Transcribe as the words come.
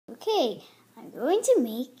Okay, I'm going to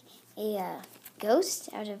make a ghost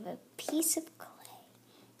out of a piece of clay.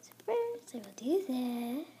 So first I will do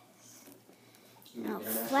this. I'll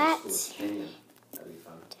flat. That'd be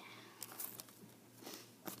fun.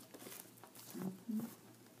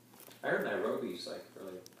 I heard Nairobi's like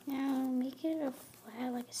really. Now make it a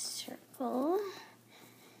flat, like a circle.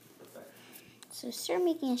 Perfect. So start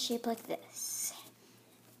making a shape like this.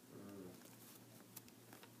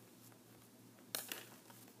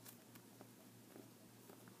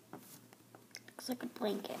 Looks like a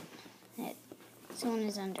blanket that someone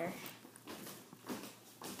is under.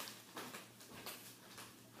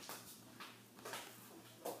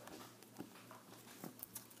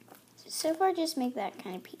 So far, just make that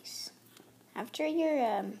kind of piece. After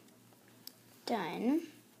you're done.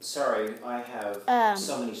 Sorry, I have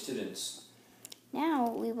so many students. Now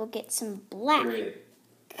we will get some black. Period.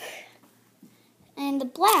 And the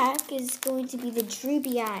black is going to be the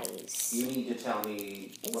droopy eyes. You need to tell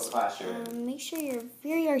me what class you're in. Make sure you're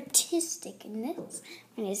very artistic in this.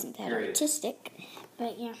 Mine isn't that artistic,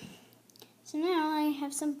 but yeah. So now I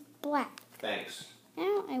have some black. Thanks.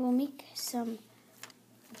 Now I will make some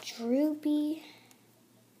droopy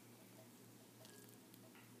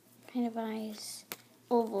kind of eyes,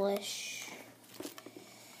 ovalish.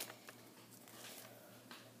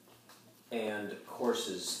 And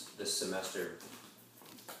courses this semester.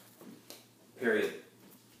 Period.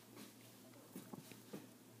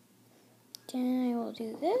 Then I will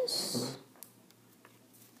do this.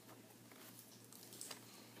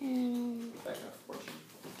 And Back up, 14.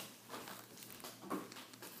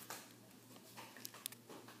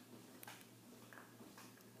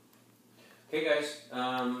 Okay, guys.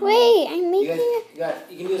 wait, I'm making it.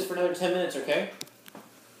 You can do this for another 10 minutes, okay?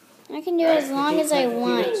 I can do it as long as I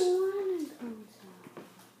want.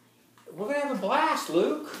 We're gonna have a blast,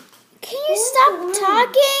 Luke. Can you stop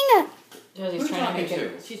talking? Who's talking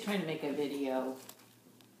to? She's trying to make a video.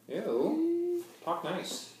 Ew. Talk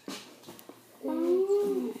nice.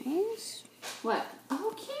 Nice. What?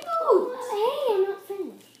 Oh, cute. Hey, I'm not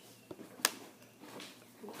finished.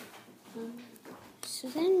 So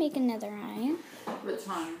then make another eye. What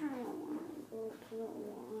time? I don't want to go to the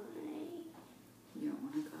Y. You don't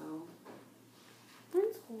want to go.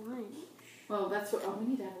 When's lunch? Well, that's what. Oh, we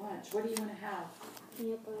need to have lunch. What do you want to have?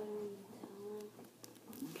 Peanut butter and salad.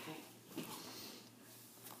 Okay.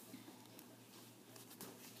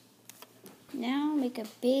 Now make a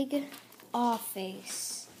big awe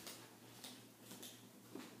face.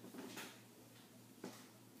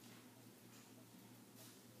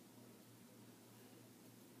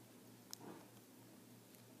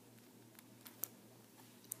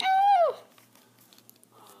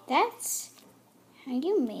 That's how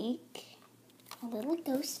you make a little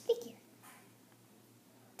ghost figure.